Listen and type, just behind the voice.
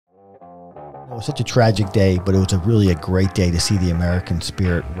It was such a tragic day, but it was really a great day to see the American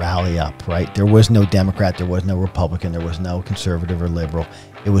spirit rally up, right? There was no Democrat, there was no Republican, there was no conservative or liberal.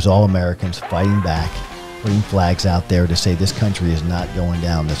 It was all Americans fighting back, putting flags out there to say this country is not going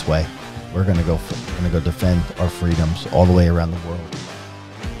down this way. We're going to go defend our freedoms all the way around the world.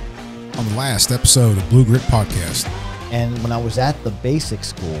 On the last episode of Blue Grit Podcast. And when I was at the basic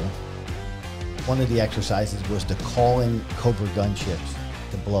school, one of the exercises was to call in Cobra gunships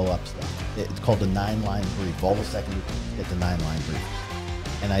to blow up stuff. It's called the 9-line brief. All of a second, you get the 9-line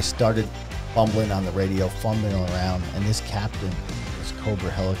brief. And I started fumbling on the radio, fumbling around, and this captain, this Cobra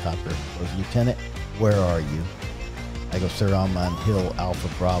helicopter, goes, "Lieutenant, where are you?" I go, "Sir, I'm on Hill Alpha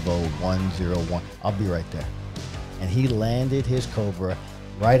Bravo 101. I'll be right there." And he landed his Cobra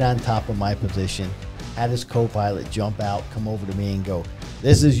right on top of my position, had his co-pilot jump out, come over to me and go,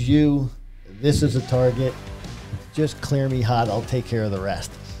 "This is you. This is a target. Just clear me hot. I'll take care of the rest."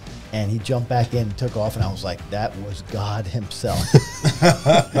 And he jumped back in and took off, and I was like, that was God himself.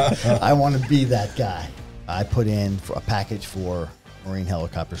 I want to be that guy. I put in for a package for Marine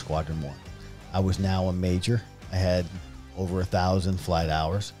Helicopter Squadron 1. I was now a major. I had over 1,000 flight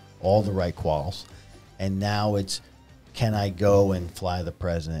hours, all the right quals. And now it's, can I go and fly the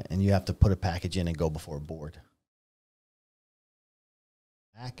president? And you have to put a package in and go before a board.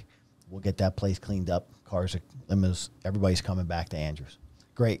 Back, we'll get that place cleaned up. Cars, limos, everybody's coming back to Andrews.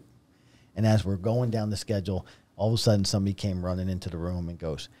 Great. And as we're going down the schedule, all of a sudden somebody came running into the room and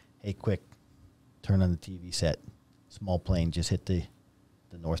goes, "Hey, quick, turn on the TV set. Small plane just hit the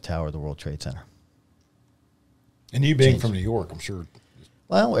North Tower of the World Trade Center." And you being from New York, I'm sure.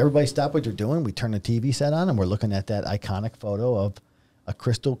 Well, everybody stop what you're doing. We turn the TV set on, and we're looking at that iconic photo of a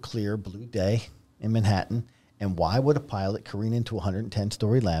crystal clear blue day in Manhattan. And why would a pilot careen into a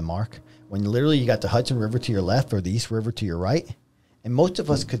 110-story landmark when literally you got the Hudson River to your left or the East River to your right? And most of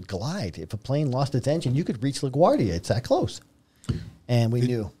us could glide. If a plane lost its engine, you could reach LaGuardia. It's that close. And we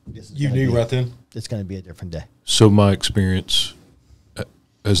knew. You knew right then? It's going to be a different day. So my experience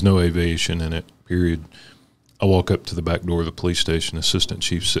has no aviation in it, period. I walk up to the back door of the police station, assistant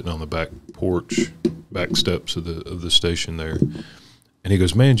chief sitting on the back porch, back steps of the station there. And he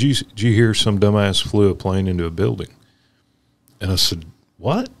goes, "Man, did you hear some dumbass flew a plane into a building?" And I said,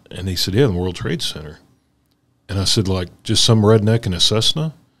 "What?" And he said, "Yeah, the World Trade Center." And I said, "Like just some redneck in a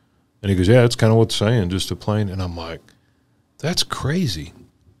Cessna?" And he goes, "Yeah, that's kind of what's saying, just a plane." And I'm like, "That's crazy."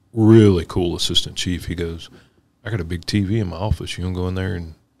 Really cool assistant chief. He goes, "I got a big TV in my office. You want to go in there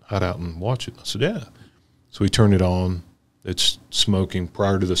and hide out and watch it?" I said, "Yeah." So we turned it on. It's smoking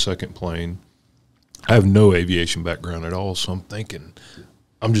prior to the second plane. I have no aviation background at all, so I'm thinking,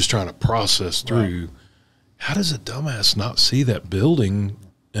 I'm just trying to process through, how does a dumbass not see that building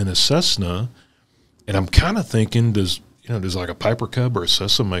in a Cessna? And I'm kind of thinking, does like a Piper Cub or a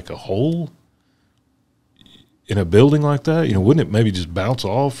Cessna make a hole in a building like that? Wouldn't it maybe just bounce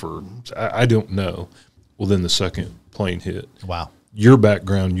off? Or I don't know. Well, then the second plane hit. Wow. Your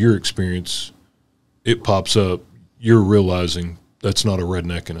background, your experience, it pops up. You're realizing that's not a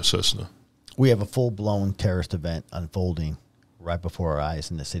redneck in a Cessna. We have a full-blown terrorist event unfolding right before our eyes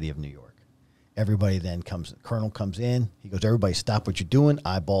in the city of New York. Everybody then comes, the colonel comes in. He goes, "Everybody stop what you're doing.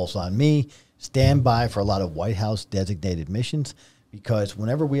 Eyeballs on me. Stand by for a lot of White House designated missions," because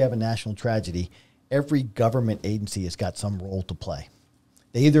whenever we have a national tragedy, every government agency has got some role to play.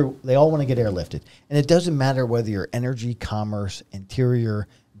 They all want to get airlifted. And it doesn't matter whether you're energy, commerce, interior,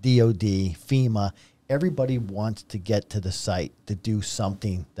 DOD, FEMA. Everybody wants to get to the site to do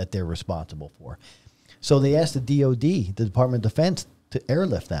something that they're responsible for. So they asked the DOD, the Department of Defense, to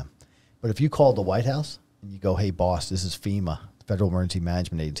airlift them. But if you call the White House and you go, "Hey, boss, this is FEMA, Federal Emergency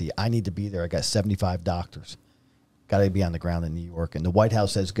Management Agency. I need to be there. I got 75 doctors. Got to be on the ground in New York." And the White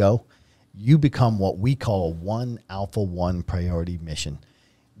House says, "Go." You become what we call a 1 Alpha 1 priority mission.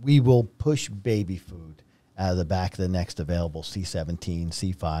 We will push baby food out of the back of the next available C-17,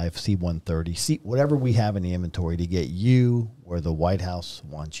 C-5, C-130, whatever we have in the inventory to get you where the White House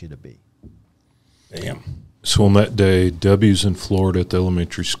wants you to be. Damn. So on that day, W's in Florida at the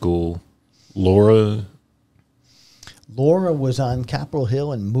elementary school. Laura was on Capitol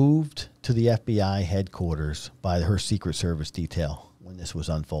Hill and moved to the FBI headquarters by her Secret Service detail when this was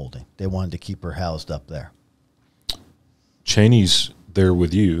unfolding. They wanted to keep her housed up there. Cheney's there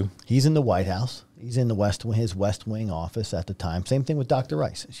with you. He's in the White House. He's in the his West Wing office at the time. Same thing with Dr.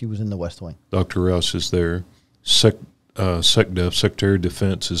 Rice. She was in the West Wing. Dr. Rice is there. SecDef, Secretary of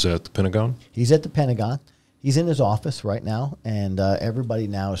Defense, is at the Pentagon. He's at the Pentagon. He's in his office right now, and everybody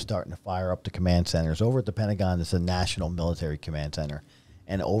now is starting to fire up the command centers. Over at the Pentagon, it's a National Military Command Center.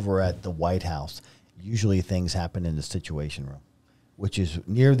 And over at the White House, usually things happen in the Situation Room, which is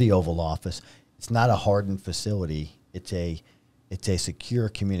near the Oval Office. It's not a hardened facility. It's a secure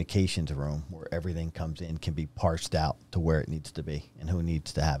communications room where everything comes in, can be parsed out to where it needs to be and who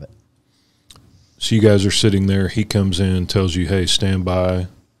needs to have it. So you guys are sitting there. He comes in, tells you, hey, stand by.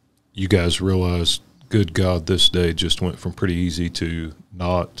 You guys realize, good God, this day just went from pretty easy to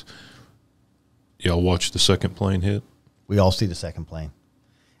not. Y'all watch the second plane hit? We all see the second plane.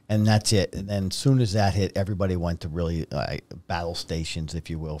 And that's it. And then as soon as that hit, everybody went to really battle stations, if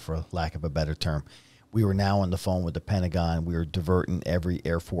you will, for lack of a better term. We were now on the phone with the Pentagon. We were diverting every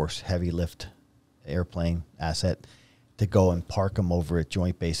Air Force heavy lift airplane asset to go and park them over at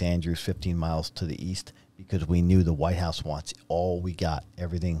Joint Base Andrews, 15 miles to the east, because we knew the White House wants all we got.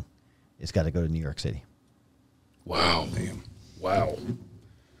 Everything has got to go to New York City. Wow, man. Wow.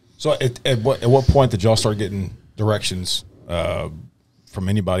 So at what point did y'all start getting directions from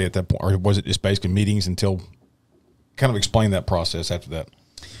anybody at that point? Or was it just basically meetings until – kind of explain that process after that?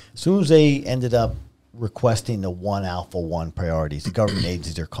 As soon as they ended up requesting the 1 Alpha 1 priorities, the government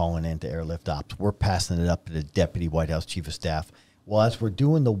agencies are calling into airlift ops. We're passing it up to the Deputy White House Chief of Staff. Well, as we're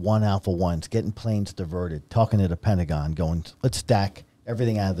doing the 1 Alpha 1s, getting planes diverted, talking to the Pentagon, going, let's stack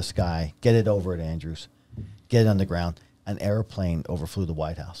everything out of the sky, get it over at Andrews, get it on the ground. An airplane overflew the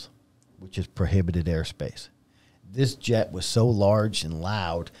White House, which is prohibited airspace. This jet was so large and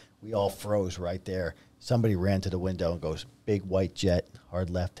loud, we all froze right there. Somebody ran to the window and goes, big white jet, hard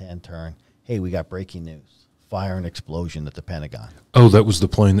left-hand turn. Hey, we got breaking news. Fire and explosion at the Pentagon. Oh, that was the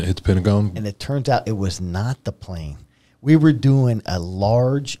plane that hit the Pentagon? And it turns out it was not the plane. We were doing a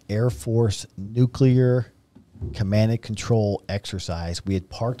large Air Force nuclear command and control exercise. We had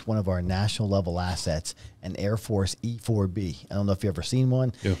parked one of our national level assets, an Air Force E-4B. I don't know if you've ever seen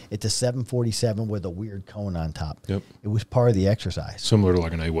one. Yep. It's a 747 with a weird cone on top. Yep. It was part of the exercise. Similar to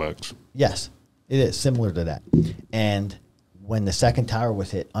like an AWACS. Yes, it is similar to that. And when the second tower was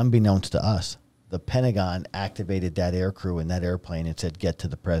hit, unbeknownst to us, the Pentagon activated that air crew in that airplane and said, get to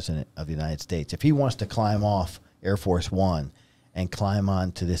the President of the United States. If he wants to climb off Air Force One and climb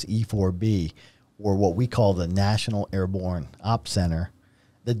on to this E-4B, or what we call the National Airborne Ops Center,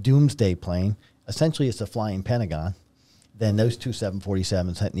 the Doomsday plane, essentially it's a flying Pentagon, then those two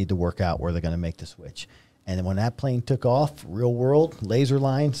 747s need to work out where they're going to make the switch. And when that plane took off, real world, laser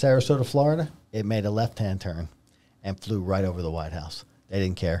line, Sarasota, Florida, it made a left-hand turn and flew right over the White House. They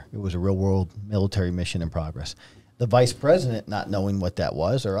didn't care. It was a real-world military mission in progress. The vice president, not knowing what that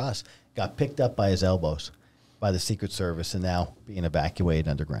was, or us, got picked up by his elbows by the Secret Service and now being evacuated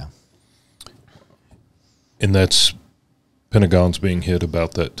underground. And that's Pentagon's being hit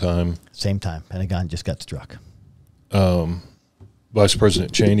about that time. Same time. Pentagon just got struck. Vice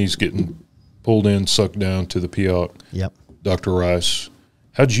President Cheney's getting pulled in, sucked down to the PIOC. Yep. Dr. Rice,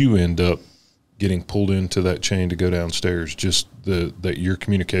 how'd you end up getting pulled into that chain to go downstairs? Just your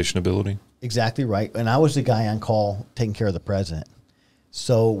communication ability? Exactly right. And I was the guy on call taking care of the president.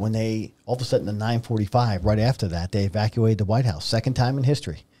 So when they, all of a sudden, the 9:45, right after that, they evacuated the White House. Second time in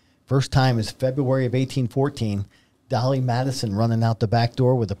history. First time is February of 1814. Dolly Madison running out the back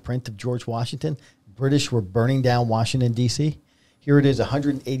door with a print of George Washington. British were burning down Washington, D.C. Here it is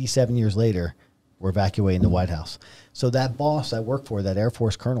 187 years later. We're evacuating the White House. So that boss I worked for, that Air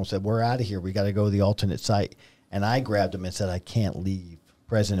Force colonel, said, we're out of here. We got to go to the alternate site. And I grabbed him and said, I can't leave.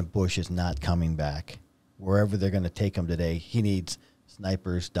 President Bush is not coming back. Wherever they're going to take him today, he needs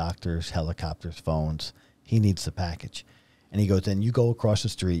snipers, doctors, helicopters, phones. He needs the package. And he goes, then you go across the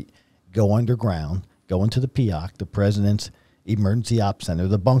street, go underground, go into the PIOC, the President's Emergency Ops Center,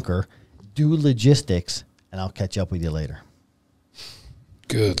 the bunker, do logistics, and I'll catch up with you later.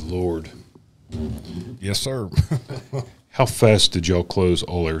 Good Lord. Yes, sir. How fast did y'all close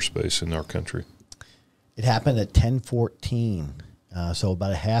all airspace in our country? It happened at 10:14, so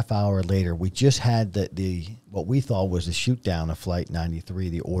about a half hour later. We just had the what we thought was the shoot down of Flight 93.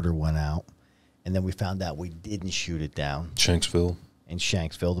 The order went out, and then we found out we didn't shoot it down. Shanksville? In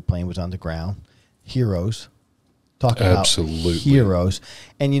Shanksville, the plane was on the ground. Heroes. Talk Absolutely. about heroes.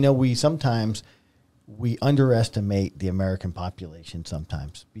 And, you know, we underestimate the American population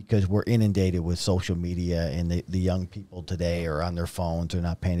sometimes because we're inundated with social media, and the young people today are on their phones. They're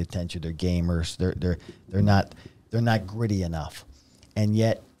not paying attention. They're gamers. They're not gritty enough. And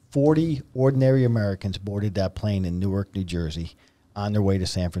yet 40 ordinary Americans boarded that plane in Newark, New Jersey on their way to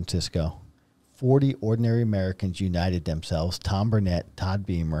San Francisco. 40 ordinary Americans united themselves, Tom Burnett, Todd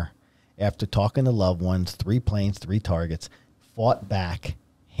Beamer, after talking to loved ones, 3 planes, 3 targets, fought back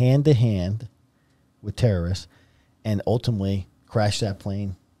hand-to-hand with terrorists, and ultimately crashed that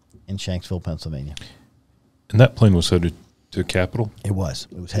plane in Shanksville, Pennsylvania. And that plane was headed to Capitol? It was.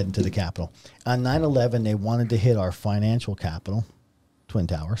 It was heading to the Capitol. On 9/11, they wanted to hit our financial capital, Twin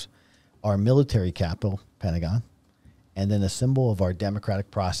Towers, our military capital, Pentagon, and then a symbol of our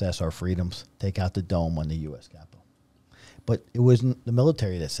democratic process, our freedoms, take out the dome on the U.S. Capitol. But it wasn't the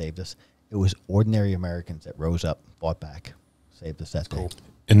military that saved us. It was ordinary Americans that rose up, fought back, saved us that day.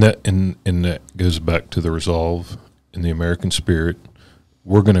 And that goes back to the resolve in the American spirit.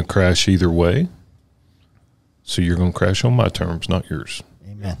 We're going to crash either way, so you're going to crash on my terms, not yours.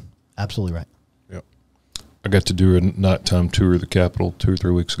 Amen. Absolutely right. Yep. I got to do a nighttime tour of the Capitol 2 or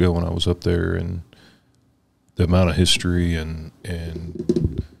 3 weeks ago when I was up there, and the amount of history and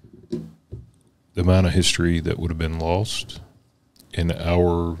the amount of history that would have been lost in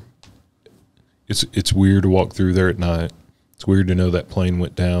our it's weird to walk through there at night. It's weird to know that plane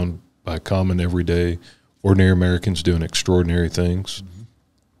went down by common everyday ordinary Americans doing extraordinary things,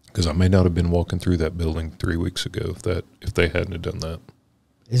 because I may not have been walking through that building 3 weeks ago if they hadn't have done that.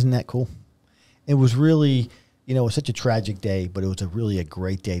 Isn't that cool? It was really, it was such a tragic day, but it was really a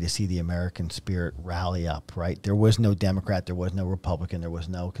great day to see the American spirit rally up, right? There was no Democrat, there was no Republican, there was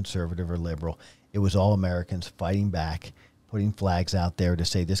no conservative or liberal. It was all Americans fighting back, putting flags out there to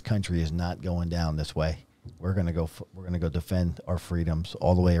say this country is not going down this way. We're going to go defend our freedoms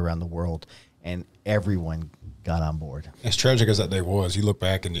all the way around the world, and everyone got on board. As tragic as that day was, you look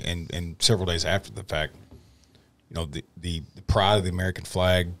back and several days after the fact, the pride of the American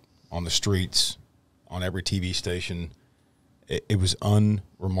flag on the streets, on every TV station, it was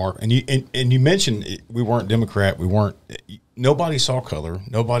unremarkable. And you mentioned we weren't Democrat, nobody saw color,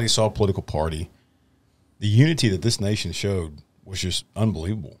 nobody saw political party. The unity that this nation showed was just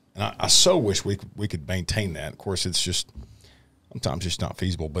unbelievable. And I so wish we could maintain that. Of course, it's just sometimes just not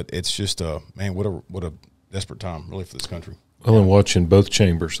feasible, but it's just man, what a desperate time really for this country. Well, and watching both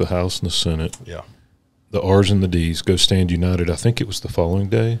chambers, the House and the Senate, the R's and the D's go stand united. I think it was the following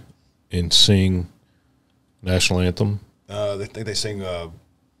day, and sing national anthem. They think they sing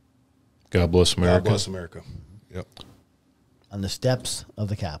God Bless America. God Bless America. Yep. On the steps of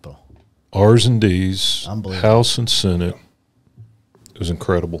the Capitol. R's and D's, House and Senate. It was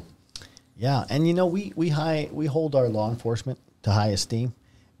incredible. Yeah, and we hold our law enforcement to high esteem,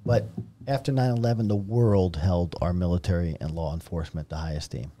 but after 9/11, the world held our military and law enforcement to high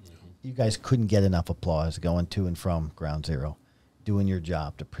esteem. You guys couldn't get enough applause going to and from Ground Zero, doing your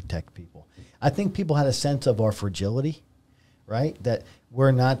job to protect people. I think people had a sense of our fragility, right? That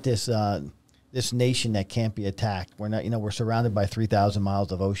we're not this nation that can't be attacked. We're not, we're surrounded by 3,000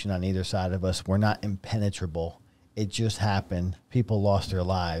 miles of ocean on either side of us. We're not impenetrable. It just happened. People lost their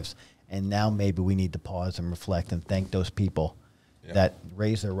lives. And now maybe we need to pause and reflect and thank those people that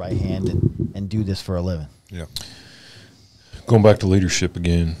raise their right hand and do this for a living. Yeah. Going back to leadership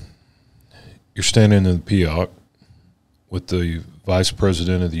again, you're standing in the PIOC with the Vice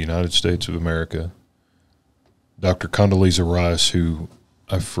President of the United States of America, Dr. Condoleezza Rice, who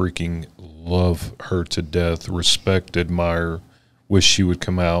I freaking love her to death, respect, admire, wish she would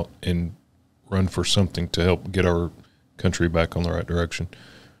come out and run for something to help get our country back on the right direction.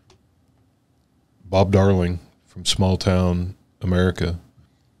 Bob Darling from small town America,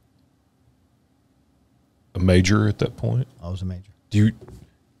 a major at that point. I was a major.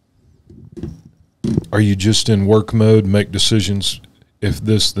 Are you just in work mode, make decisions if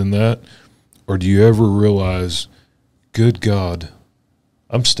this then that, or do you ever realize, good God,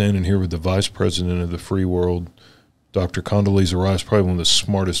 I'm standing here with the Vice President of the free world, Dr. Condoleezza Rice, probably one of the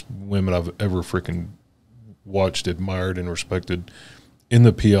smartest women I've ever freaking watched, admired, and respected in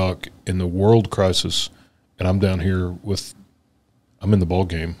the PIOC, in the world crisis, and I'm down here I'm in the ball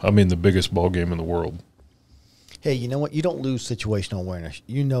game. I'm in the biggest ball game in the world. Hey, you know what? You don't lose situational awareness.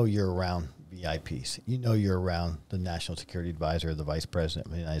 You're around VIPs. You're around the National Security Advisor or the Vice President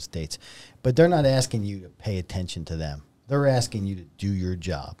of the United States. But they're not asking you to pay attention to them. They're asking you to do your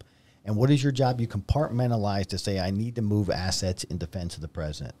job. And what is your job? You compartmentalize to say, I need to move assets in defense of the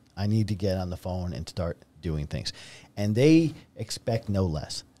president. I need to get on the phone and start doing things. And they expect no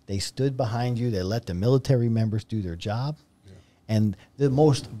less. They stood behind you. They let the military members do their job. Yeah. And the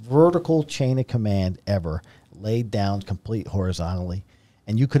most vertical chain of command ever laid down complete horizontally.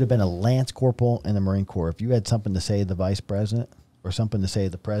 And you could have been a lance corporal in the Marine Corps. If you had something to say to the vice president or something to say to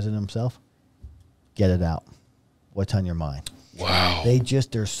the president himself, get it out. What's on your mind? Wow.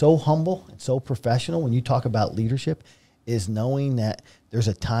 They're so humble and so professional. When you talk about leadership, is knowing that there's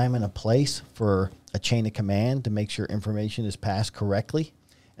a time and a place for a chain of command to make sure information is passed correctly.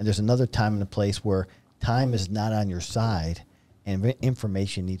 And there's another time and a place where time is not on your side and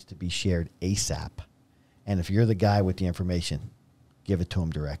information needs to be shared ASAP. And if you're the guy with the information, give it to him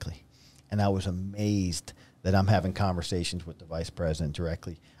directly. And I was amazed that I'm having conversations with the vice president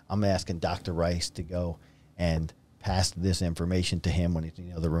directly. I'm asking Dr. Rice to go and passed this information to him when he's in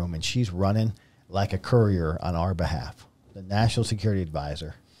the other room, and she's running like a courier on our behalf. The National Security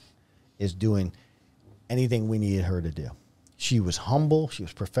Advisor is doing anything we needed her to do. She was humble, she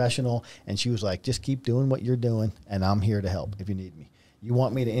was professional, and she was like, just keep doing what you're doing, and I'm here to help if you need me. You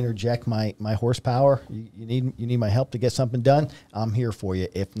want me to interject my horsepower? You need my help to get something done? I'm here for you.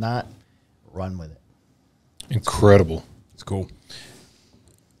 If not, run with it. Incredible. It's cool.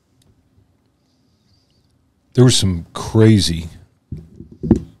 There were some crazy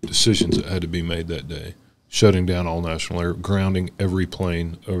decisions that had to be made that day. Shutting down all national air, grounding every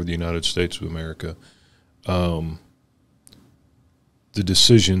plane over the United States of America. The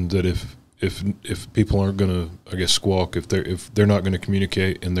decision that if people aren't going to, I guess, squawk, if they're not going to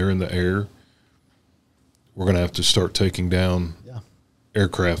communicate and they're in the air, we're going to have to start taking down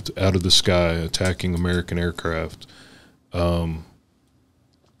aircraft out of the sky, attacking American aircraft.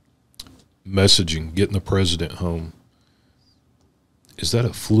 Messaging, getting the president home. Is that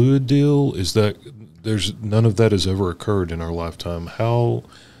a fluid deal? Is that there's none of that has ever occurred in our lifetime? How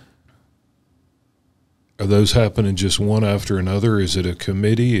are those happening just one after another? Is it a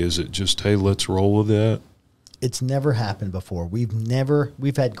committee? Is it just, hey, let's roll with that? It's never happened before.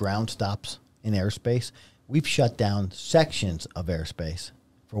 We've had ground stops in airspace. We've shut down sections of airspace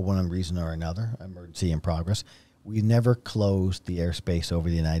for one reason or another, emergency in progress. We never closed the airspace over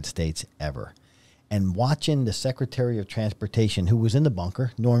the United States ever. And watching the Secretary of Transportation, who was in the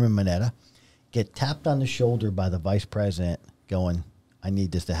bunker, Norman Mineta, get tapped on the shoulder by the Vice President going, I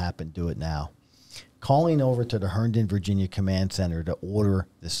need this to happen, do it now. Calling over to the Herndon, Virginia Command Center to order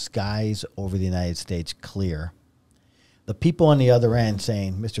the skies over the United States clear. The people on the other end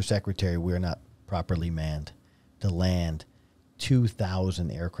saying, Mr. Secretary, we're not properly manned to land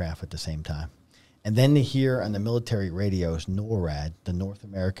 2,000 aircraft at the same time. And then to hear on the military radios, NORAD, the North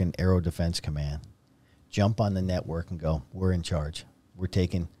American Aero Defense Command, jump on the network and go, we're in charge.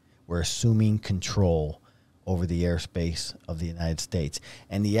 We're assuming control over the airspace of the United States.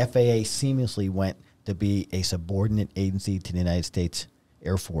 And the FAA seamlessly went to be a subordinate agency to the United States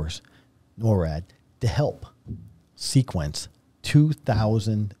Air Force, NORAD, to help sequence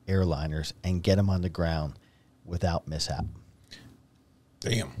 2,000 airliners and get them on the ground without mishap.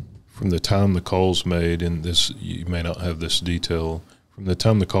 Damn. From the time the call's made, and this, you may not have this detail, from the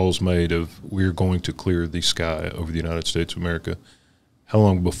time the call's made of we're going to clear the sky over the United States of America, how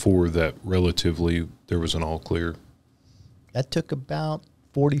long before that relatively there was an all clear? That took about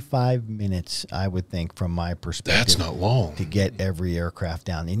 45 minutes, I would think, from my perspective. That's not long. To get every aircraft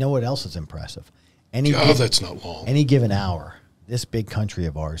down. You know what else is impressive? That's not long. Any given hour, this big country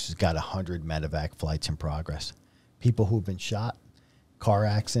of ours has got 100 medevac flights in progress. People who've been shot, car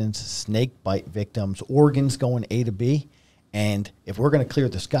accidents, snake bite victims, organs going A to B. And if we're going to clear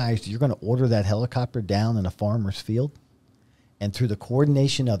the skies, you're going to order that helicopter down in a farmer's field. And through the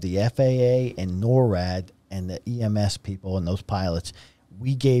coordination of the FAA and NORAD and the EMS people and those pilots,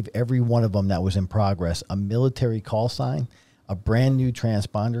 we gave every one of them that was in progress a military call sign, a brand new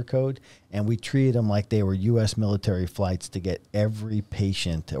transponder code, and we treated them like they were U.S. military flights to get every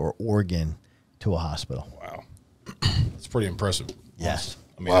patient or organ to a hospital. Wow. That's pretty impressive. Yes.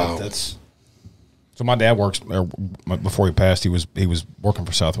 I mean, that's so my dad works, before he passed, he was working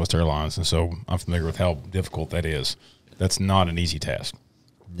for Southwest Airlines, and so I'm familiar with how difficult that is. That's not an easy task.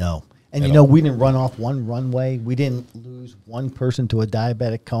 No. And you know, we didn't run off one runway. We didn't lose one person to a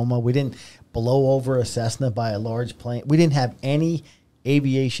diabetic coma. We didn't blow over a Cessna by a large plane. We didn't have any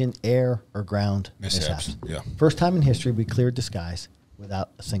aviation, air, or ground mishaps. Yeah. First time in history we cleared the skies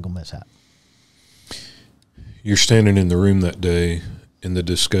without a single mishap. You're standing in the room that day, and the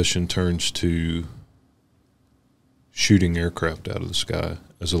discussion turns to shooting aircraft out of the sky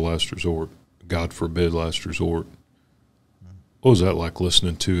as a last resort. God forbid, last resort. What was that like,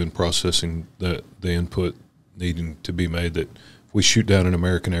 listening to and processing the input needing to be made that if we shoot down an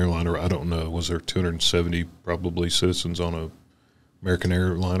American airliner, I don't know, was there 270 probably citizens on a American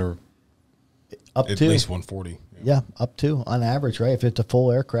airliner? At least 140. Yeah, up to, on average, right? If it's a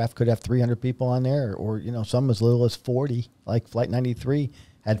full aircraft, could have 300 people on there, or, you know, some as little as 40, like Flight 93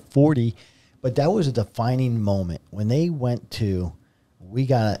 had 40. But that was a defining moment when they went to, we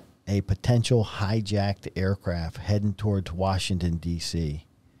got a potential hijacked aircraft heading towards Washington, D.C.,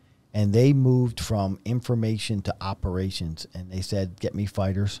 and they moved from information to operations, and they said, get me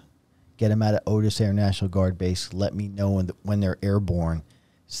fighters, get them out of Otis Air National Guard Base, let me know when they're airborne,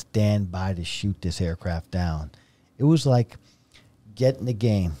 stand by to shoot this aircraft down. It was like, get in the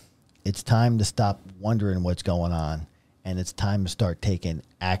game. It's time to stop wondering what's going on, and it's time to start taking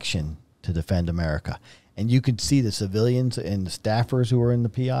action to defend America. And you could see the civilians and the staffers who were in the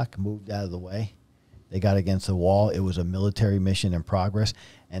PIOC moved out of the way They got against the wall. It was a military mission in progress.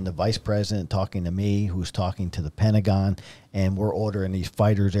 And the vice president talking to me, who's talking to the Pentagon, and we're ordering these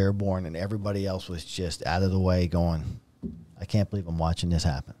fighters airborne, and everybody else was just out of the way going, I can't believe I'm watching this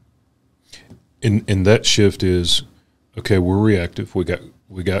happen. And that shift is, okay, we're reactive.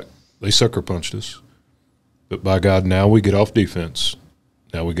 They sucker punched us. But by God, now we get off defense.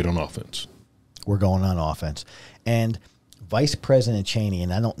 Now we get on offense. We're going on offense. And Vice President Cheney,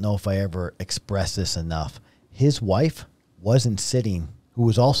 and I don't know if I ever expressed this enough, his wife wasn't sitting, who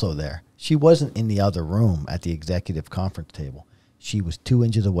was also there. She wasn't in the other room at the executive conference table. She was 2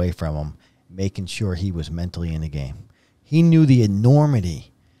 inches away from him, making sure he was mentally in the game. He knew the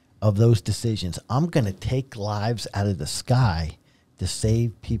enormity of those decisions. I'm going to take lives out of the sky to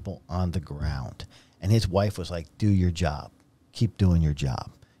save people on the ground. And his wife was like, do your job. Keep doing your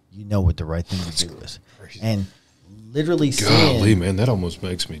job. You know what the right thing to do is. And literally golly, man, that almost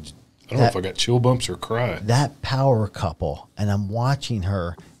makes me, I don't know if I got chill bumps or cry. That power couple, and I'm watching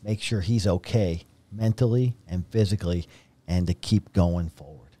her make sure he's okay mentally and physically and to keep going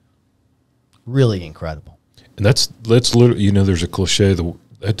forward. Really incredible. And that's literally, you know, there's a cliche,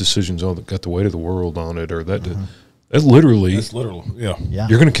 that decision's all that got the weight of the world on it, or that that literally. That's literal, yeah.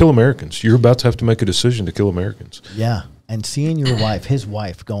 You're going to kill Americans. You're about to have to make a decision to kill Americans. Yeah, and seeing your wife, his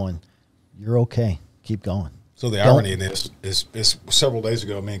wife, going, you're okay, keep going. So the irony in this is several days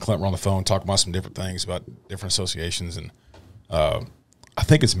ago, me and Clint were on the phone talking about some different things about different associations, and I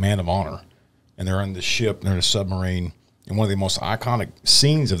think it's Man of Honor, and they're on the ship, they're in a submarine, and one of the most iconic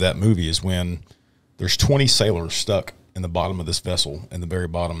scenes of that movie is when there's 20 sailors stuck in the bottom of this vessel, in the very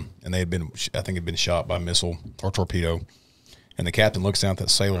bottom, and they had been, I think, had been shot by a missile or torpedo, and the captain looks down at that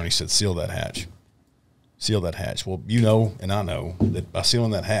sailor and he said, "Seal that hatch. Seal that hatch." Well, you know, and I know that by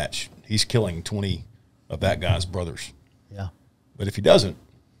sealing that hatch, he's killing 20 of that guy's brothers. Yeah. But if he doesn't,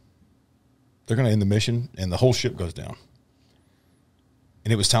 they're going to end the mission, and the whole ship goes down.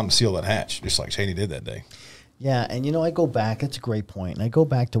 And it was time to seal that hatch, just like Cheney did that day. Yeah, and you know, I go back, that's a great point, and I go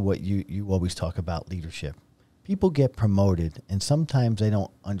back to what you always talk about, leadership. People get promoted, and sometimes they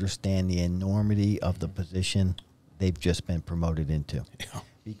don't understand the enormity of the position they've just been promoted into. Yeah.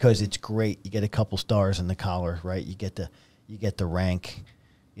 Because it's great. You get a couple stars in the collar, right? You get the rank.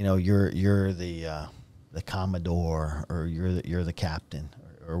 You know, you're the Commodore, or you're the captain,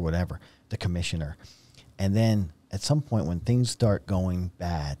 or whatever, the commissioner. And then at some point when things start going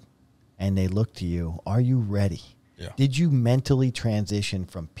bad and they look to you, are you ready? Yeah. Did you mentally transition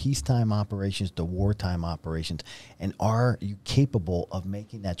from peacetime operations to wartime operations? And are you capable of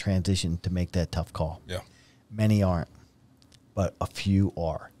making that transition to make that tough call? Yeah. Many aren't, but a few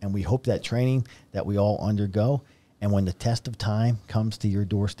are. And we hope that training that we all undergo, and when the test of time comes to your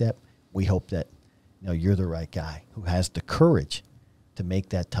doorstep, we hope that, you know, you're the right guy who has the courage to make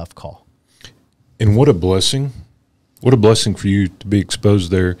that tough call. And what a blessing. What a blessing for you to be exposed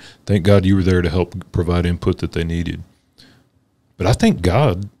there. Thank God you were there to help provide input that they needed. But I thank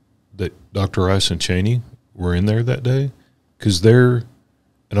God that Dr. Rice and Cheney were in there that day, because and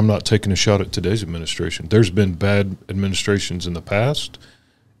I'm not taking a shot at today's administration. There's been bad administrations in the past.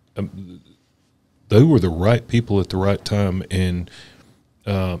 They were the right people at the right time, and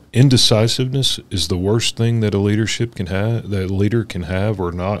indecisiveness is the worst thing that a leader can have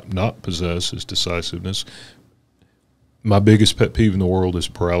or not possess, is decisiveness. My biggest pet peeve in the world is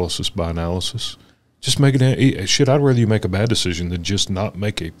paralysis by analysis. Just make it shit. I'd rather you make a bad decision than just not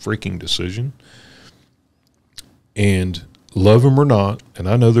make a freaking decision. And love them or not, and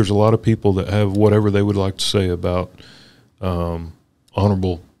I know there's a lot of people that have whatever they would like to say about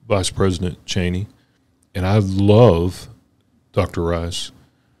Honorable Vice President Cheney, and I love Dr. Rice.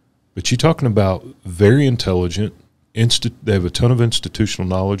 But you're talking about very intelligent. They have a ton of institutional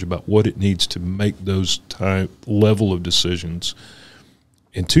knowledge about what it needs to make those level of decisions.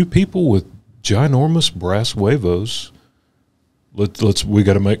 And two people with ginormous brass huevos, we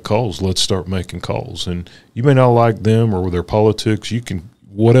got to make calls. Let's start making calls. And you may not like them or their politics. You can,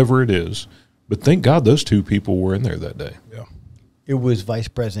 whatever it is. But thank God those two people were in there that day. Yeah. It was Vice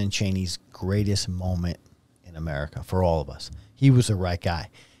President Cheney's greatest moment in America for all of us. He was the right guy.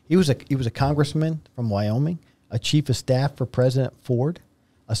 He was a congressman from Wyoming, a chief of staff for President Ford,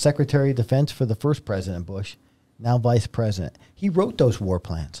 a secretary of defense for the first President Bush, now vice president. He wrote those war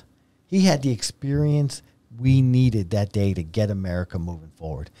plans. He had the experience we needed that day to get America moving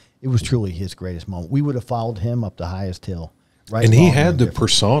forward. It was truly his greatest moment. We would have followed him up the highest hill. Right, and he had the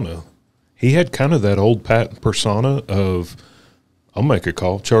persona. He had kind of that old Patton persona of, I'll make a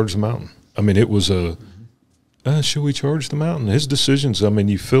call, charge the mountain. I mean, it was should we charge the mountain? His decisions, I mean,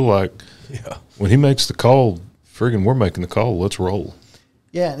 you feel like when he makes the call, friggin', we're making the call, let's roll.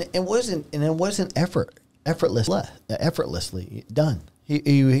 Yeah, and it wasn't effortlessly done.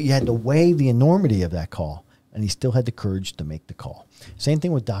 He had to weigh the enormity of that call, and he still had the courage to make the call. Same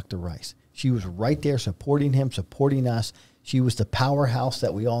thing with Dr. Rice. She was right there supporting him, supporting us. She was the powerhouse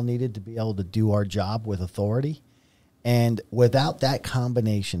that we all needed to be able to do our job with authority. And without that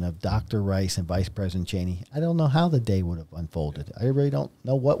combination of Dr. Rice and Vice President Cheney, I don't know how the day would have unfolded. I really don't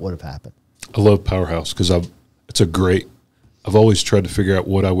know what would have happened. I love Powerhouse because I've always tried to figure out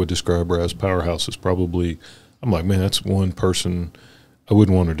what I would describe her as. Powerhouse is probably, I'm like, man, that's one person I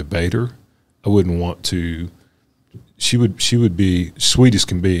wouldn't want to debate her. I wouldn't want to. She would be sweet as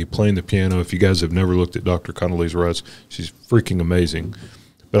can be, playing the piano. If you guys have never looked at Dr. Condoleezza Rice, she's freaking amazing.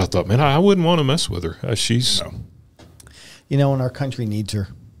 But I thought, man, I wouldn't want to mess with her. She's, you know, and our country needs her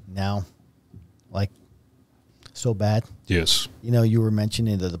now, like so bad. Yes. You know, you were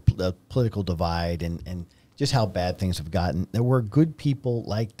mentioning the political divide and just how bad things have gotten. There were good people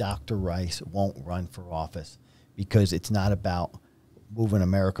like Dr. Rice won't run for office because it's not about moving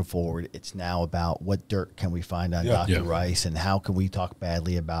America forward. It's now about what dirt can we find on Dr. Rice and how can we talk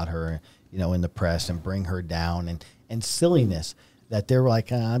badly about her, you know, in the press and bring her down and silliness that they're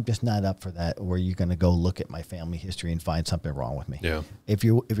like, I'm just not up for that. Or you're going to go look at my family history and find something wrong with me. Yeah. If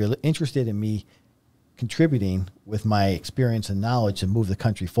you're interested in me contributing with my experience and knowledge to move the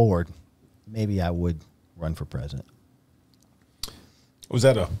country forward, maybe I would run for president. Was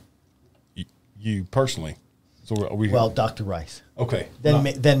that you personally? So are we? Well, Dr. Rice. Okay. Then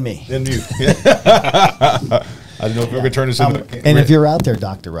me. Then you. I didn't know if we were going to turn this into. And if you're out there,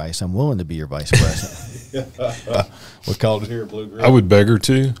 Dr. Rice, I'm willing to be your vice president. We called it here, Blue Green. I would beg her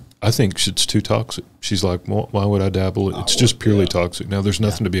to. I think it's too toxic. She's like, why would I dabble? It's just purely toxic. Now, there's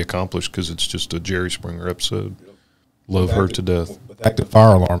nothing to be accomplished because it's just a Jerry Springer episode. Love her to death. With active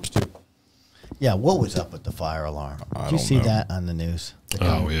fire alarms, too. Yeah, what was up with the fire alarm? Did you see that on the news?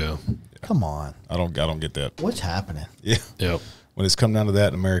 Oh, yeah. Come on. I don't get that. What's happening? Yeah. Yep. When it's come down to that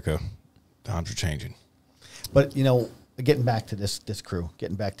in America, times are changing. But, you know, getting back to this crew,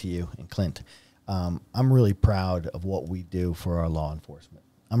 getting back to you and Clint, I'm really proud of what we do for our law enforcement.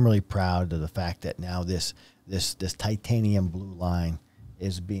 I'm really proud of the fact that now this titanium blue line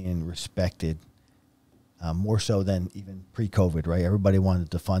is being respected more so than even pre-COVID, right? Everybody wanted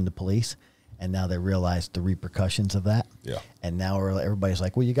to fund the police, and now they realize the repercussions of that. Yeah. And now everybody's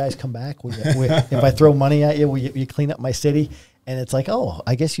like, will you guys come back? If I throw money at you, will you clean up my city? And it's like, oh,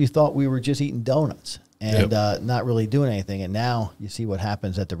 I guess you thought we were just eating donuts and not really doing anything. And now you see what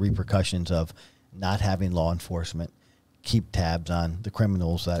happens at the repercussions of not having law enforcement keep tabs on the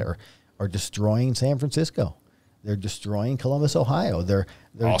criminals that are destroying San Francisco. They're destroying Columbus, Ohio. They're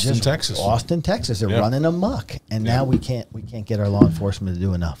Austin, Texas. Austin, Texas. They're running amok. And now we can't get our law enforcement to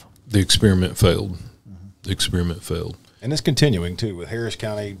do enough. The experiment failed. The experiment failed. And it's continuing, too, with Harris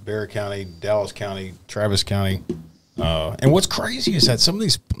County, Bexar County, Dallas County, Travis County. And what's crazy is that some of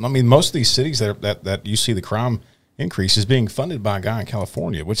these, most of these cities that you see the crime increase is being funded by a guy in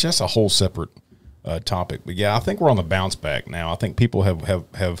California, which that's a whole separate topic. But, yeah, I think we're on the bounce back now. I think people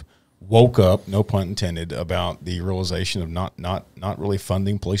have woke up, no pun intended, about the realization of not really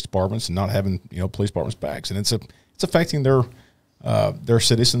funding police departments and not having police departments backs, and it's affecting their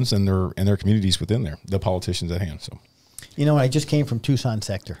citizens and their communities within there, the politicians at hand. So, I just came from Tucson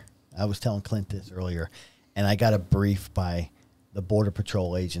sector. I was telling Clint this earlier, and I got a brief by the Border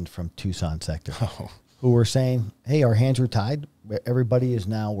Patrol agent from Tucson sector who were saying, hey, our hands are tied. Everybody is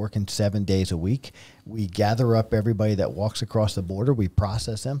now working 7 days a week. We gather up everybody that walks across the border. We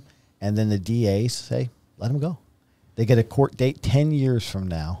process them. And then the DAs say, let them go. They get a court date 10 years from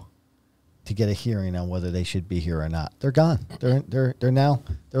now to get a hearing on whether they should be here or not. They're gone. They're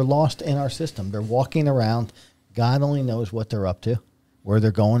lost in our system. They're walking around. God only knows what they're up to, where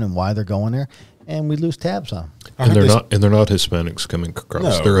they're going and why they're going there. And we lose tabs on them. And they're not Hispanics coming across.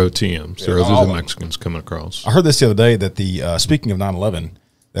 No. They're OTMs. They're other than Mexicans coming across. I heard this the other day that the speaking of 9/11,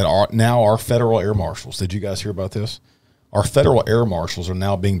 that our federal air marshals. Did you guys hear about this? Our federal air marshals are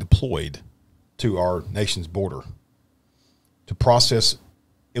now being deployed to our nation's border to process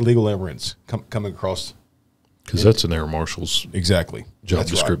illegal immigrants coming across. Because that's an air marshal's job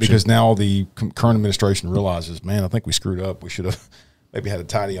description. Right. Because now the current administration realizes, man, I think we screwed up. We should have maybe had a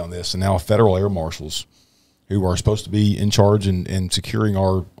tidy on this. And now federal air marshals, who are supposed to be in charge and securing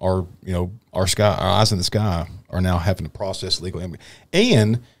our eyes in the sky, are now having to process illegal immigrants.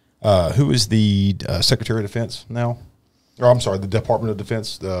 And who is the Secretary of Defense now? Or I'm sorry, the Department of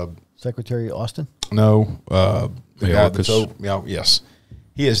Defense. Secretary Austin? No, the guy that's yes.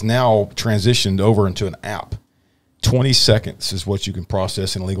 He has now transitioned over into an app. 20 seconds is what you can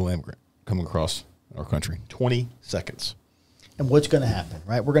process an illegal immigrant coming across our country. 20 seconds. And what's going to happen,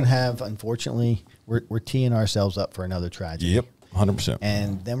 right? We're going to have, unfortunately, we're teeing ourselves up for another tragedy. Yep, 100%.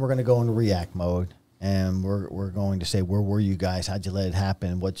 And then we're going to go into react mode, and we're going to say, where were you guys? How'd you let it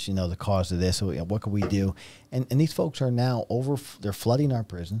happen? What's, the cause of this? What can we do? And these folks are now they're flooding our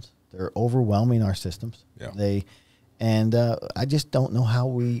prisons. They're overwhelming our systems. Yeah. I just don't know how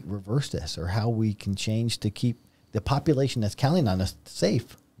we reverse this or how we can change to keep the population that's counting on us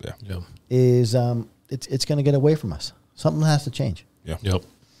safe. Yeah. Is it's going to get away from us. Something has to change. Yeah. Yep.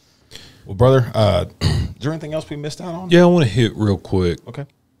 Well, brother, is there anything else we missed out on? Yeah, I want to hit real quick. Okay.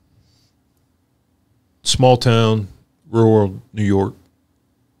 Small town, rural New York,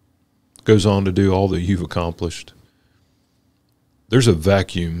 goes on to do all that you've accomplished. There's a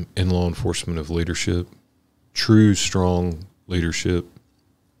vacuum in law enforcement of leadership, true, strong leadership,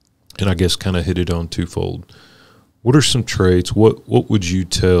 and I guess kind of hit it on twofold. What are some traits? What would you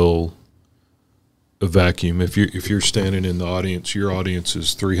tell a vacuum if you're standing in the audience? Your audience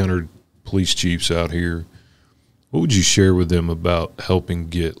is 300 police chiefs out here. What would you share with them about helping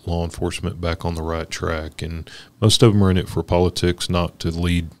get law enforcement back on the right track? And most of them are in it for politics, not to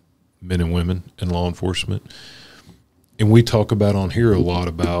lead men and women in law enforcement. And we talk about on here a lot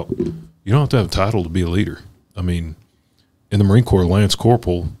about you don't have to have a title to be a leader. I mean, in the Marine Corps, Lance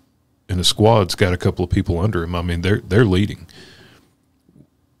Corporal in a squad's got a couple of people under him. I mean, they're leading.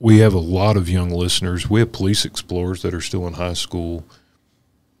 We have a lot of young listeners. We have police explorers that are still in high school.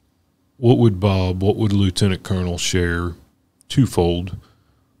 What would Lieutenant Colonel share twofold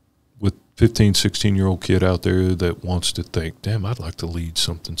with 15, 16-year-old kid out there that wants to think, damn, I'd like to lead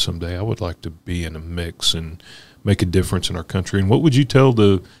something someday. I would like to be in a mix and make a difference in our country. And what would you tell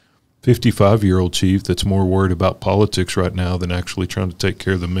the 55-year-old chief that's more worried about politics right now than actually trying to take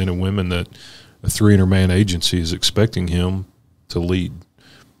care of the men and women that a 300-man agency is expecting him to lead?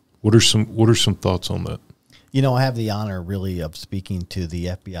 What are some thoughts on that? I have the honor really of speaking to the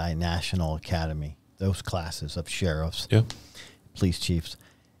FBI National Academy, those classes of sheriffs, police chiefs,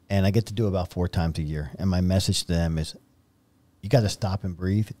 and I get to do about 4 times a year. And my message to them is you got to stop and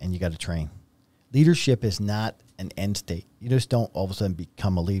breathe and you got to train. Leadership is not an end state. You just don't all of a sudden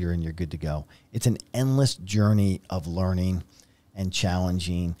become a leader and you're good to go. It's an endless journey of learning and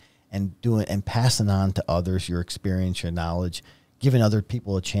challenging and doing and passing on to others your experience, your knowledge, giving other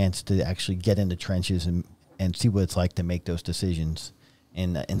people a chance to actually get in the trenches and see what it's like to make those decisions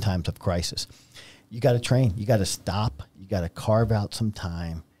in times of crisis. You got to train. You got to stop. You got to carve out some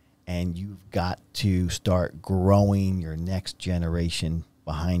time, and you've got to start growing your next generation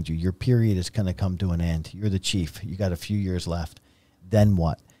behind you. Your period is going to come to an end. You're the chief. You got a few years left. Then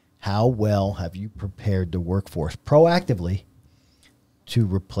what? How well have you prepared the workforce proactively to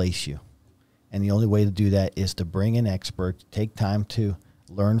replace you? And the only way to do that is to bring in experts, take time to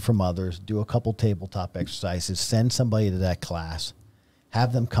learn from others, do a couple tabletop exercises, send somebody to that class,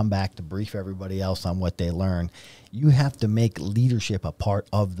 have them come back to brief everybody else on what they learn. You have to make leadership a part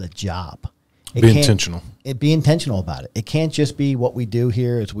of the job. Be intentional. Be intentional about it. It can't just be what we do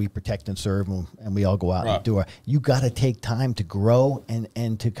here is we protect and serve and we all go out and do our. You got to take time to grow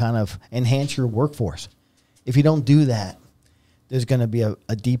and to kind of enhance your workforce. If you don't do that, there's going to be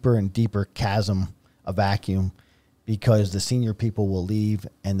a deeper and deeper chasm, a vacuum, because the senior people will leave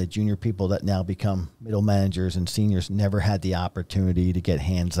and the junior people that now become middle managers and seniors never had the opportunity to get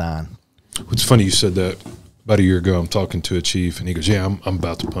hands-on. It's funny you said that. About a year ago, I'm talking to a chief, and he goes, yeah, I'm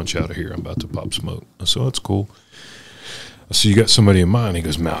about to punch out of here. I'm about to pop smoke. I said, oh, that's cool. I said, you got somebody in mind? He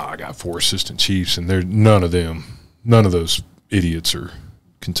goes, no, I got 4 assistant chiefs, and none of those idiots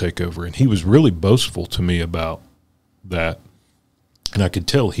can take over. And he was really boastful to me about that. And I could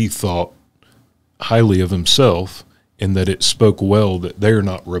tell he thought highly of himself and that it spoke well that they're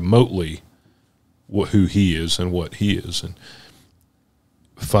not remotely who he is and what he is. And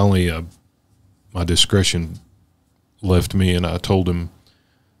finally, my discretion left me, and I told him,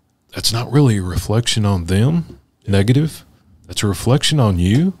 that's not really a reflection on them, negative. That's a reflection on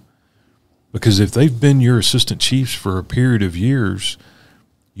you. Because if they've been your assistant chiefs for a period of years,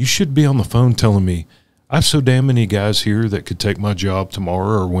 you should be on the phone telling me, I have so damn many guys here that could take my job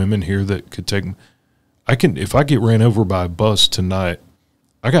tomorrow, or women here that could take – if I get ran over by a bus tonight,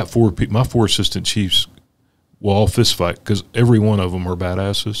 I got my 4 assistant chiefs will all fist fight because every one of them are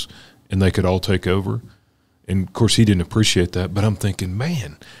badasses and they could all take over. And, of course, he didn't appreciate that. But I'm thinking,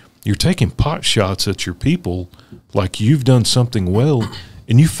 man, you're taking pot shots at your people like you've done something well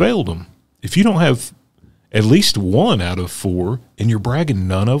and you failed them. If you don't have at least 1 out of 4 and you're bragging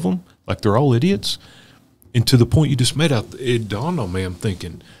none of them like they're all idiots – and to the point you just made out, it dawned on me, I'm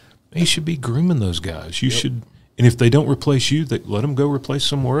thinking, man, you should be grooming those guys. You should, and if they don't replace you, let them go replace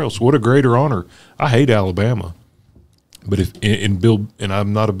somewhere else. What a greater honor. I hate Alabama. But if in Bill, and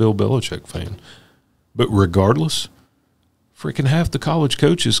I'm not a Bill Belichick fan, but regardless, freaking half the college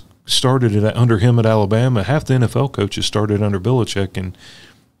coaches started under him at Alabama. Half the NFL coaches started under Belichick, and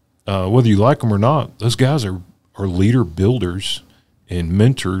whether you like them or not, those guys are leader builders and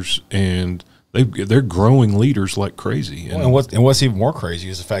mentors, and they're growing leaders like crazy. And what's even more crazy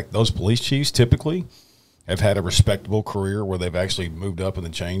is the fact those police chiefs typically have had a respectable career where they've actually moved up in the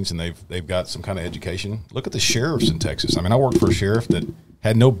chains and they've got some kind of education. Look at the sheriffs in Texas. I mean, I worked for a sheriff that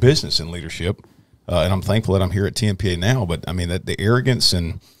had no business in leadership, and I'm thankful that I'm here at Tmpa now. But I mean, that the arrogance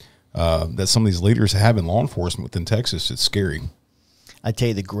and that some of these leaders have in law enforcement within Texas, it's scary. I tell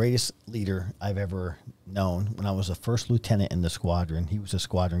you, the greatest leader I've ever known, when I was a first lieutenant in the squadron, he was a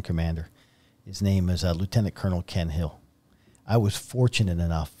squadron commander. His name is Lieutenant Colonel Ken Hill. I was fortunate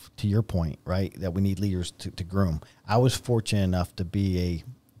enough, to your point, right, that we need leaders to groom. I was fortunate enough to be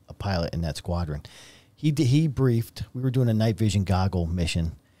a pilot in that squadron. He briefed, we were doing a night vision goggle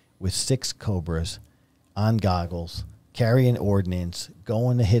mission with 6 Cobras on goggles, carrying ordnance,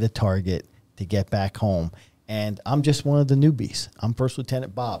 going to hit a target to get back home. And I'm just one of the newbies. I'm First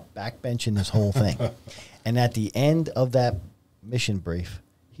Lieutenant Bob, backbenching this whole thing. And at the end of that mission brief,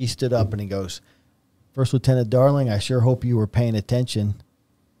 he stood up and he goes, "First Lieutenant Darling, I sure hope you were paying attention.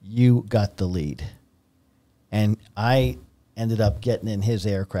 You got the lead." And I ended up getting in his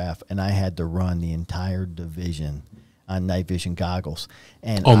aircraft, and I had to run the entire division on night vision goggles.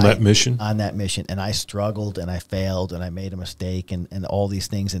 And on that mission? On that mission. And I struggled, and I failed, and I made a mistake, and all these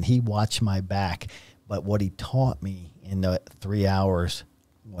things. And he watched my back. But what he taught me in the 3 hours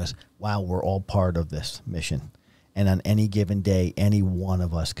was, wow, we're all part of this mission. And on any given day, any one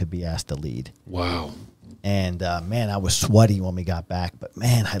of us could be asked to lead. Wow. And, man, I was sweaty when we got back. But,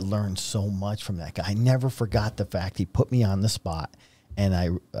 man, I learned so much from that guy. I never forgot the fact he put me on the spot.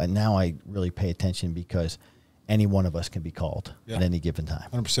 And now I really pay attention because any one of us can be called at any given time.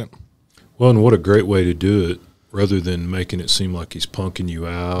 100%. Well, and what a great way to do it, rather than making it seem like he's punking you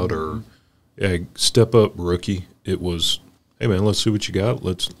out or, yeah, step up, rookie. It was, hey, man, let's see what you got.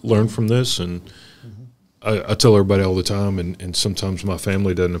 Let's learn from this. And I tell everybody all the time, and sometimes my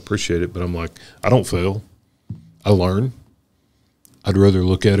family doesn't appreciate it, but I'm like, I don't fail. I learn. I'd rather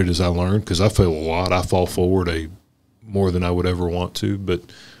look at it as I learn, because I fail a lot. I fall forward more than I would ever want to, but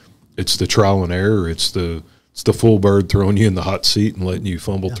it's the trial and error. It's the full bird throwing you in the hot seat and letting you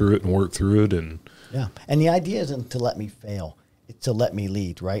fumble through it and work through it. And the idea isn't to let me fail. It's to let me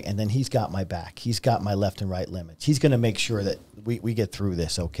lead, right? And then he's got my back. He's got my left and right limits. He's going to make sure that we get through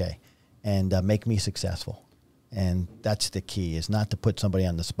this okay and make me successful. And that's the key, is not to put somebody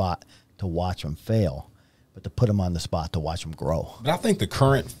on the spot to watch them fail, but to put them on the spot to watch them grow. But I think the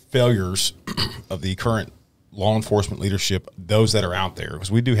current failures of the current law enforcement leadership, those that are out there,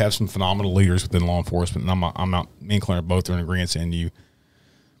 because we do have some phenomenal leaders within law enforcement, and I'm not, me and Clint are both in agreement and you.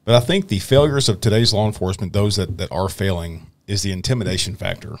 But I think the failures of today's law enforcement, those that are failing, is the intimidation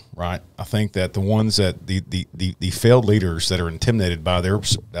factor, right? I think that the ones that the failed leaders that are intimidated by their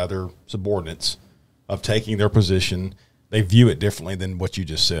subordinates of taking their position, they view it differently than what you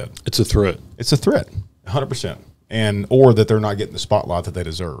just said. it's a threat. It's a threat, 100%, and or that they're not getting the spotlight that they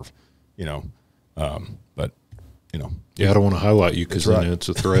deserve, you know. But you know, yeah, I don't want to highlight you because right. then it's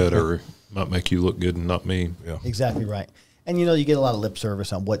a threat or might make you look good and not me. Yeah, exactly right. And, you know, you get a lot of lip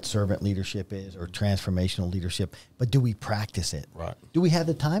service on what servant leadership is or transformational leadership, but do we practice it? Right. Do we have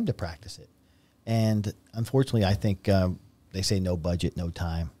the time to practice it? And unfortunately, I think they say no budget, no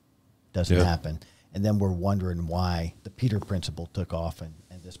time. Doesn't happen. And then we're wondering why the Peter principle took off and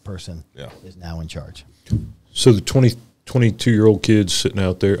this person is now in charge. So the 22-year-old kid's sitting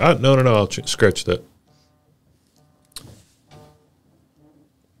out there. No, I'll scratch that.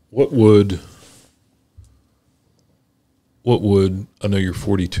 What would, I know you're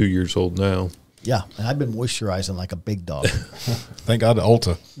 42 years old now. Yeah, and I've been moisturizing like a big dog. Thank God to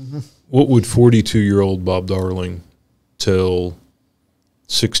Ulta. Mm-hmm. What would 42-year-old Bob Darling tell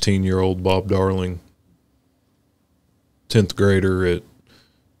 16-year-old Bob Darling, 10th grader at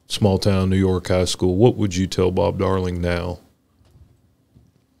small town New York high school? What would you tell Bob Darling now?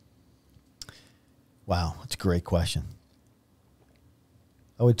 Wow, that's a great question.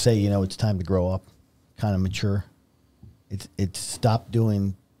 I would say, you know, it's time to grow up, kind of mature. It's stop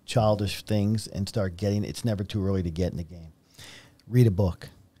doing childish things and start getting. It's never too early to get in the game. Read a book.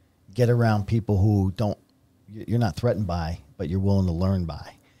 Get around people who you're not threatened by, but you're willing to learn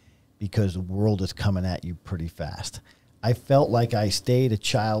by, because the world is coming at you pretty fast. I felt like I stayed a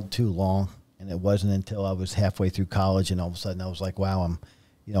child too long, and it wasn't until I was halfway through college, and all of a sudden I was like, wow,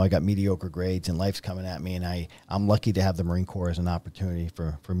 I got mediocre grades and life's coming at me, and I'm lucky to have the Marine Corps as an opportunity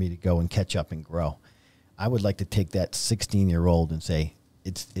for me to go and catch up and grow. I would like to take that 16-year-old and say,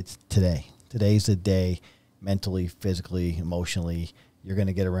 it's today. Today's the day, mentally, physically, emotionally. You're going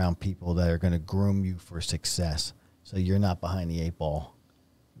to get around people that are going to groom you for success. So you're not behind the 8 ball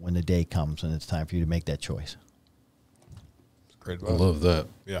when the day comes and it's time for you to make that choice. Great I love that.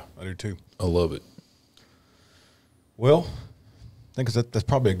 Yeah, I do too. I love it. Well, I think that's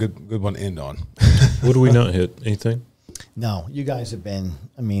probably a good one to end on. What do we not hit? Anything? No, you guys have been,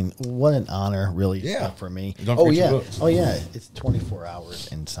 I mean, what an honor, really, for me. Don't Oh, forget your yeah. books. Oh, yeah. It's 24 hours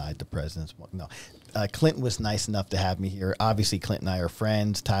inside the president's book. No. Clinton was nice enough to have me here. Obviously, Clinton and I are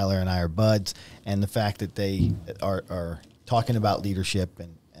friends. Tyler and I are buds. And the fact that they are talking about leadership,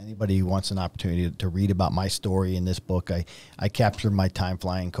 and anybody who wants an opportunity to read about my story in this book, I captured my time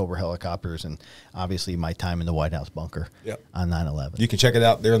flying Cobra helicopters and obviously my time in the White House bunker on 9/11. You can check it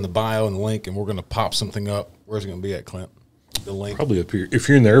out there in the bio and the link, and we're going to pop something up. Where's it going to be at, Clint? The link? Probably up here. If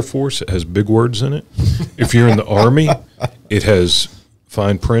you're in the Air Force, it has big words in it. If you're in the Army, it has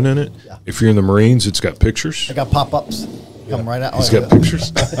fine print in it. Yeah. If you're in the Marines, it's got pictures. I got pop-ups. Come right out. He's got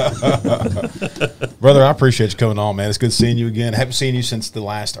pictures. Brother, I appreciate you coming on, man. It's good seeing you again. Haven't seen you since the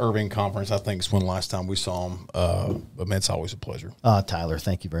last Irving conference. I think it's when the last time we saw him. But, man, it's always a pleasure. Tyler,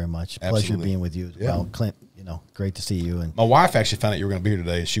 thank you very much. Absolutely. Pleasure being with you as well. Clint, great to see you. And my wife actually found out you were going to be here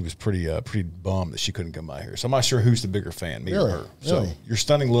today, and she was pretty bummed that she couldn't come by here. So I'm not sure who's the bigger fan, me or her. So your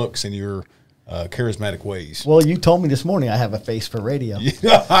stunning looks and your charismatic ways. Well, you told me this morning I have a face for radio.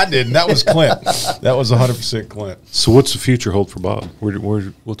 Yeah, I didn't. That was Clint. That was 100% Clint. So what's the future hold for Bob?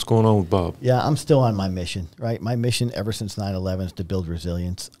 What's going on with Bob? Yeah, I'm still on my mission, right? My mission ever since 9/11 is to build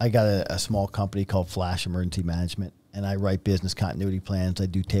resilience. I got a small company called Flash Emergency Management, and I write business continuity plans. I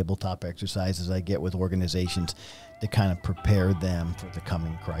do tabletop exercises I get with organizations to kind of prepare them for the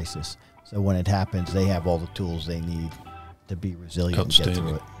coming crisis. So when it happens, they have all the tools they need to be resilient and get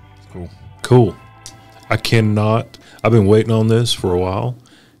through it. Cool. Cool. I've been waiting on this for a while.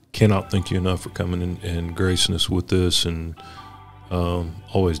 Cannot thank you enough for coming and gracing us with this, and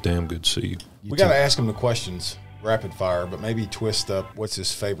always damn good to see you. We got to ask him the questions, rapid fire, but maybe twist up what's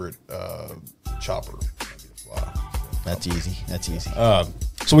his favorite chopper. That's easy. That's easy.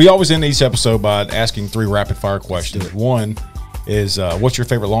 So we always end each episode by asking 3 rapid fire questions. One is, what's your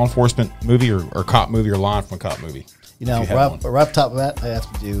favorite law enforcement movie or cop movie or line from a cop movie? Right off top of that, I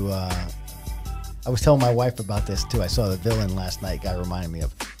have to do. I was telling my wife about this too. I saw The Villain last night. Guy reminded me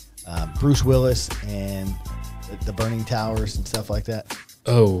of Bruce Willis and the Burning Towers and stuff like that.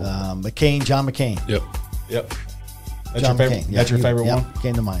 Oh, John McCain. Yep. That's your favorite. That's your favorite one.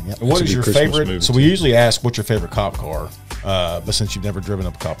 Came to mind. Yep. And what is your favorite? movie, so we usually ask, what's your favorite cop car? But since you've never driven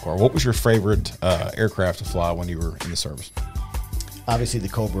a cop car, what was your favorite aircraft to fly when you were in the service? Obviously, the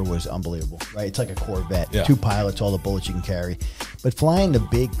Cobra was unbelievable, right? It's like a Corvette. Yeah. 2 pilots, all the bullets you can carry. But flying the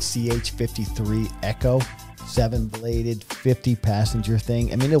big CH-53 Echo, 7-bladed, 50-passenger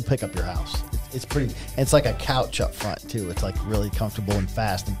thing, I mean, it'll pick up your house. It's pretty. And it's like a couch up front, too. It's like really comfortable and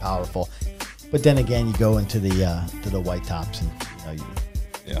fast and powerful. But then again, you go into the white tops, and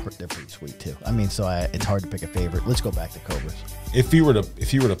they're pretty sweet, too. I mean, so it's hard to pick a favorite. Let's go back to Cobras. If you were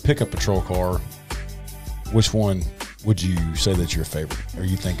to pick a patrol car, which one would you say that's your favorite, or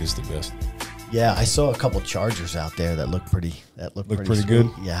you think is the best? Yeah, I saw a couple Chargers out there that looked pretty. Pretty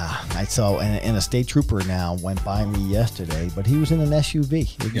good. Yeah, I saw, and a state trooper now went by me yesterday, but he was in an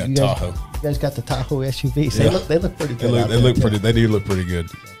SUV. Tahoe. You guys got the Tahoe SUVs. They look pretty good. They do look pretty good.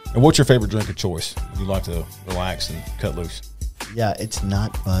 And what's your favorite drink of choice when you like to relax and cut loose? Yeah, it's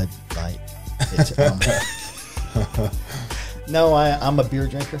not Bud Light. It's No, I'm a beer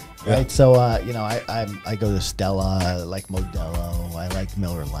drinker, right? Yeah. So, I go to Stella. I like Modelo. I like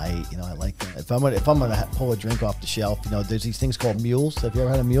Miller Lite. I like if I'm gonna pull a drink off the shelf, there's these things called mules. Have you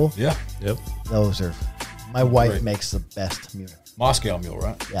ever had a mule? Yeah. Yep. Those are. My wife Great. makes the best mule. Moscow Mule,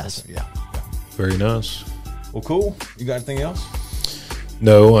 right? Yes. Yeah. Very nice. Well, cool. You got anything else?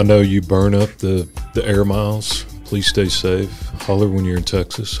 No, I know you burn up the air miles. Please stay safe. Holler when you're in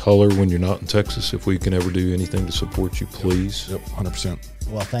Texas. Holler when you're not in Texas. If we can ever do anything to support you, please. Yep, 100%.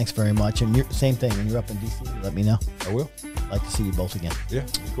 Well, thanks very much. And same thing. When you're up in D.C., let me know. I will. I'd like to see you both again. Yeah,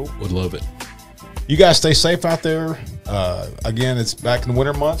 cool. Would love it. You guys stay safe out there. Again, it's back in the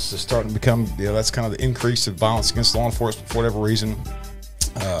winter months. It's starting to become, that's kind of the increase of violence against law enforcement for whatever reason.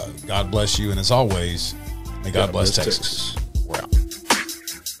 God bless you. And as always, may God bless Texas.